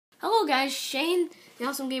Hello guys, Shane, the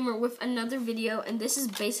Awesome Gamer with another video, and this is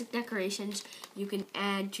basic decorations you can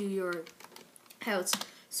add to your house.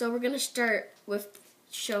 So we're going to start with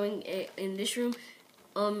showing it in this room,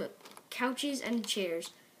 couches and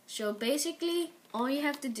chairs. So basically, all you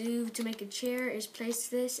have to do to make a chair is place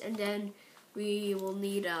this, and then we will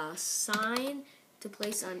need a sign to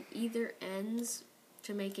place on either ends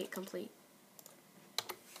to make it complete.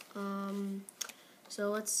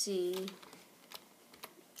 So let's see.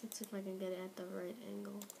 Let's see if I can get it at the right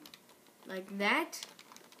angle. Like that.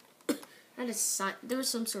 That is sign. There was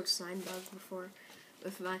some sort of sign bug before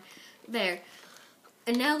with my there.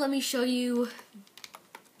 And now let me show you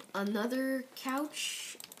another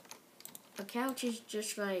couch. A couch is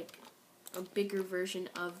just like a bigger version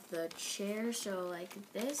of the chair, so like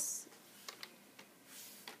this.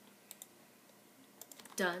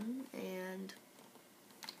 Done and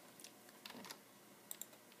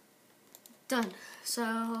done.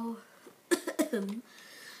 So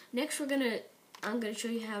next I'm gonna show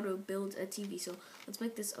you how to build a TV. So let's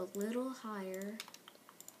make this a little higher.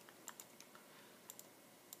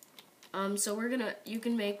 So you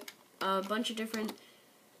can make a bunch of different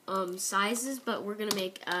sizes, but we're gonna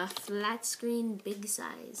make a flat screen big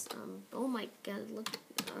size. Oh my god, look.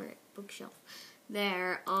 Alright, bookshelf.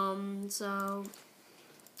 There. So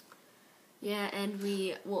yeah, and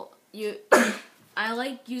I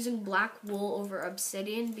like using black wool over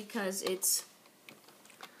obsidian because it's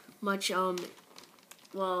much,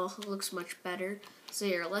 looks much better. So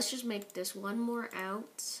here, let's just make this one more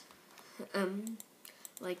out,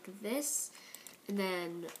 like this, and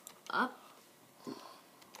then up,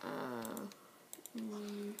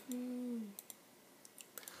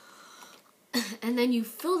 and then you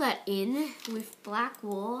fill that in with black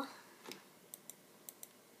wool.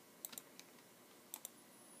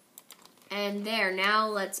 And there, now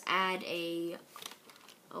let's add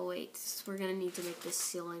oh wait, we're gonna need to make this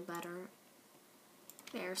ceiling better.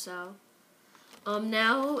 There, so.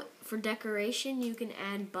 Now, for decoration, you can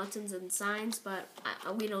add buttons and signs, but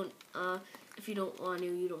we don't, if you don't want to,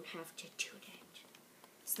 you don't have to do that.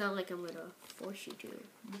 It's not like I'm gonna force you to.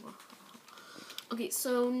 Okay,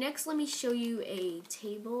 so next let me show you a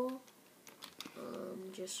table.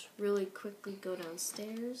 Just really quickly go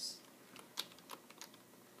downstairs.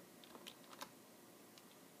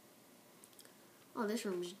 Oh, this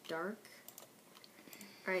room's dark.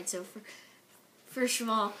 Alright, so first of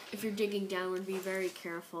all, if you're digging downward, be very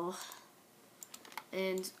careful.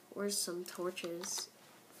 And where's some torches?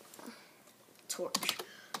 Torch.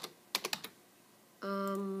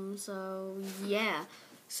 So yeah.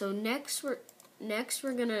 So next we're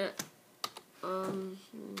gonna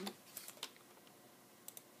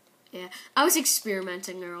yeah. I was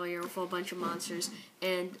experimenting earlier with a bunch of monsters,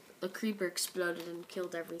 and a creeper exploded and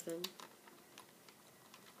killed everything.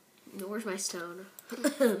 Where's my stone?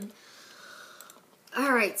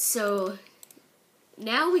 Alright, so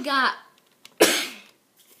now we got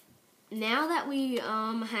now that we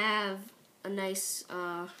have a nice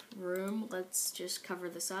room, let's just cover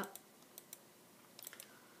this up.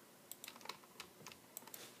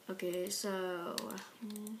 Okay, so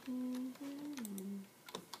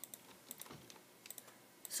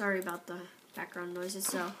sorry about the background noises.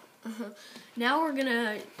 So now we're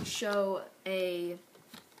gonna show a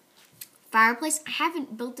fireplace. I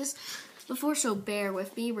haven't built this before, so bear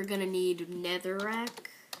with me. We're gonna need netherrack.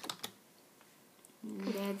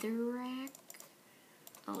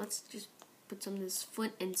 Oh, let's just put some of this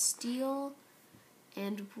flint and steel.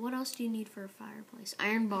 And what else do you need for a fireplace?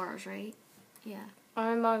 Iron bars, right? Yeah.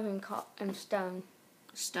 Iron bars and stone.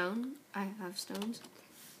 Stone? I have stones.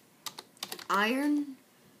 Iron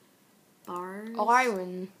bars.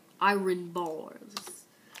 Iron bars.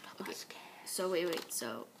 Okay. So wait.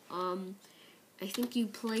 So I think you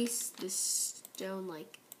place this stone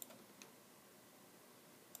like,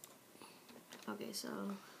 okay,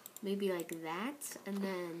 so maybe like that, and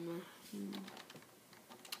then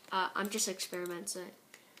I'm just experimenting.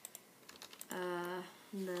 And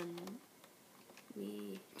then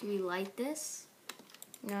do we light this?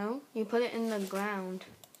 No, you put it in the ground.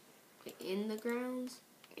 In the ground?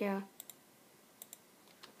 Yeah.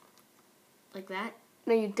 Like that?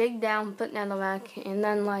 No, you dig down, put netherrack, and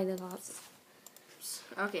then light it up.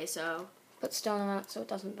 Okay, so put stone on it so it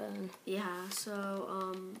doesn't burn. Yeah,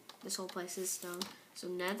 so this whole place is stone. So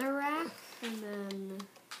netherrack, and then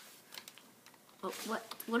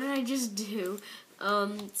what did I just do?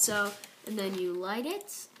 So and then you light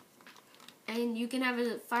it, and you can have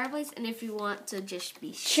a fireplace. And if you want to just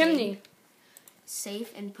be safe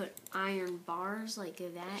and put iron bars like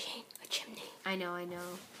that. A chimney. I know.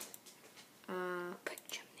 Big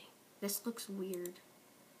chimney. This looks weird.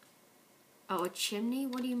 Oh, a chimney?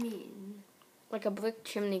 What do you mean? Like a brick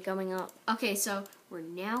chimney going up. Okay, so we're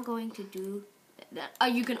now going to do that.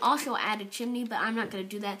 You can also add a chimney, but I'm not going to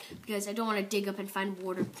do that because I don't want to dig up and find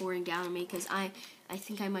water pouring down on me because I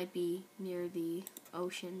think I might be near the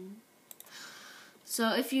ocean.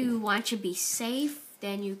 So if you want to be safe,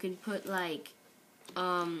 then you can put like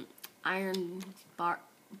iron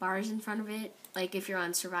bars in front of it, like if you're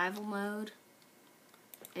on survival mode.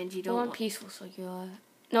 And you don't All on peaceful, so you're...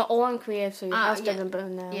 No, all on creative, so your house doesn't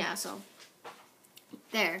burn down. Yeah, so...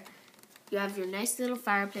 There. You have your nice little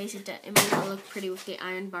fireplace. It might not look pretty with the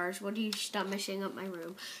iron bars. What do you stop messing up my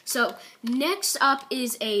room? So, next up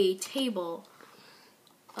is a table.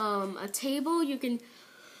 A table you can...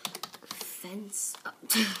 Fence...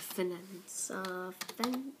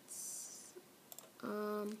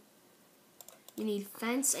 You need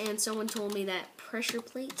fence, and someone told me that pressure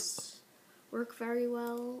plates work very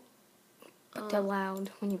well. But they're loud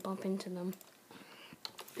when you bump into them.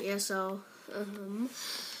 Yeah, so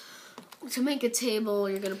to make a table,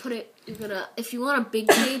 if you want a big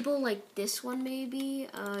table like this one maybe,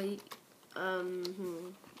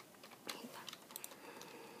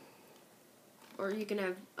 or you can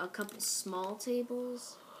have a couple small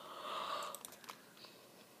tables.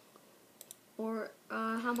 Or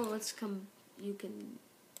how about you can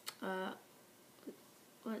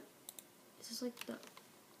what? Is this like the...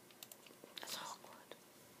 That's awkward.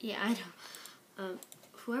 Yeah, I know.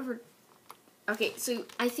 Whoever... Okay, so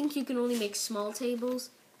I think you can only make small tables.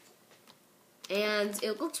 And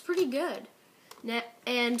it looks pretty good.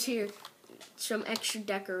 And here, some extra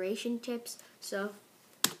decoration tips. So...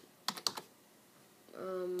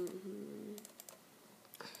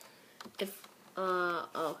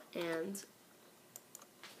 and...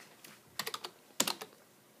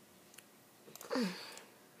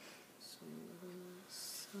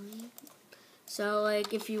 So,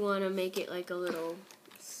 like, if you want to make it like a little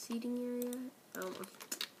seating area, I don't know.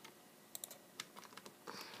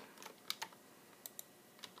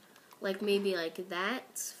 Like, maybe like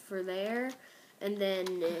that for there, and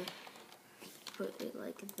then put it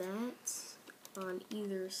like that on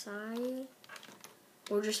either side,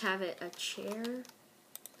 or just have it a chair.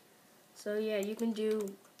 So, yeah, you can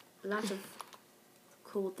do lots of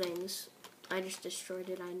cool things. I just destroyed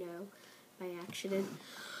it, I know, by accident.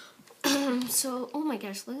 So, oh my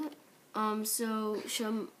gosh, look at, so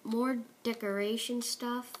some more decoration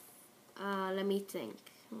stuff. Let me think.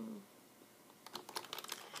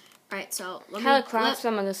 Alright, so How to craft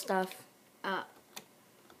some of the stuff. I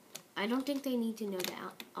don't think they need to know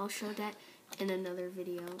that. I'll show that in another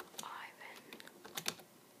video.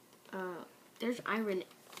 There's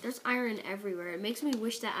iron everywhere. It makes me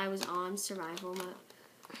wish that I was on survival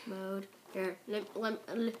mode. Here,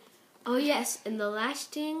 oh yes, and the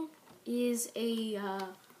last thing is a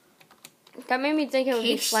that made me think it would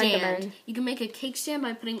be stand. Slenderman. You can make a cake stand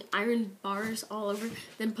by putting iron bars all over,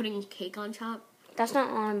 then putting cake on top. That's not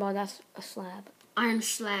iron bar, that's a slab. Iron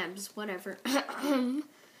slabs, whatever.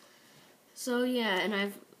 So yeah, and I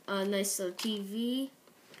have a nice little TV.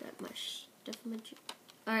 Got my stuff in my...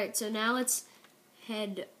 Alright, so now let's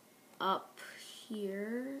head up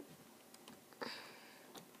here.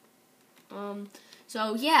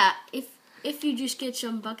 So yeah, if you just get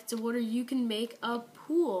some buckets of water, you can make a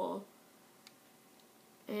pool.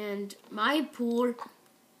 And my pool,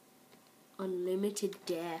 unlimited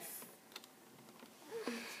depth.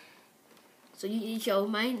 So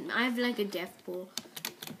mine, I have like a depth pool.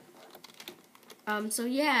 So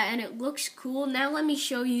yeah, and it looks cool. Now let me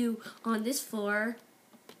show you on this floor.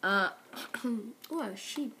 Oh, a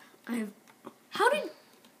sheep.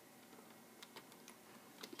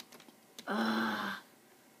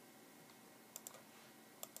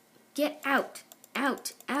 Get out.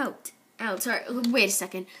 Sorry, wait a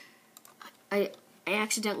second. I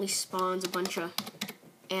accidentally spawned a bunch of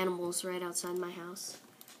animals right outside my house.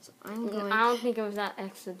 So I'm going... I don't think it was that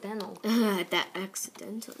accidental. That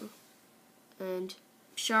accidental. And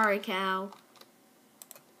sorry, cow.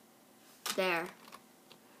 There.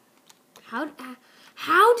 How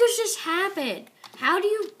does this happen? How do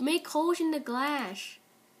you make holes in the glass?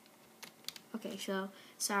 Okay, so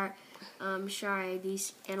sorry. Sorry,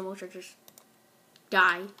 these animals are just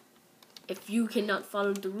die. If you cannot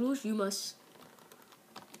follow the rules, you must.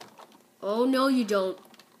 Oh no, you don't.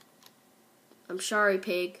 I'm sorry,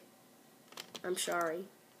 pig. I'm sorry.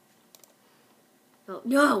 Oh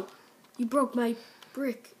no! You broke my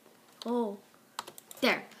brick. Oh,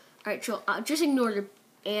 there. All right, so just ignore the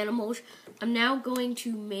animals. I'm now going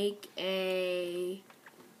to make a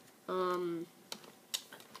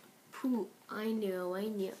poo. I know.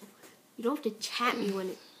 You don't have to chat me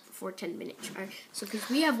for 10 minutes. All right. So because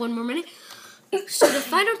we have 1 more minute. So the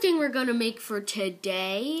final thing we're gonna make for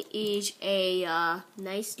today is a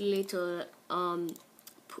nice little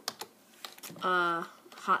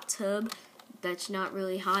hot tub that's not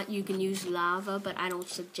really hot. You can use lava, but I don't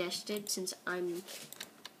suggest it since I'm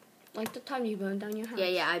Like the time you burned down your house.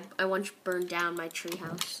 yeah. I once burned down my tree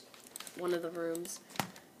house, one of the rooms.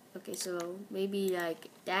 Okay, so maybe like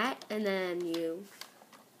that, and then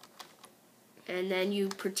you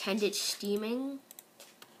pretend it's steaming.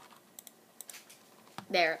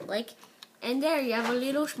 There, and there you have a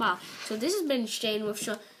little smile. So this has been Shane with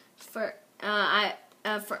for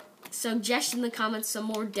suggest in the comments some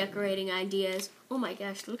more decorating ideas. Oh my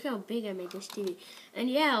gosh, look how big I made this TV. And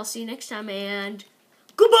yeah, I'll see you next time, and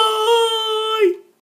goodbye.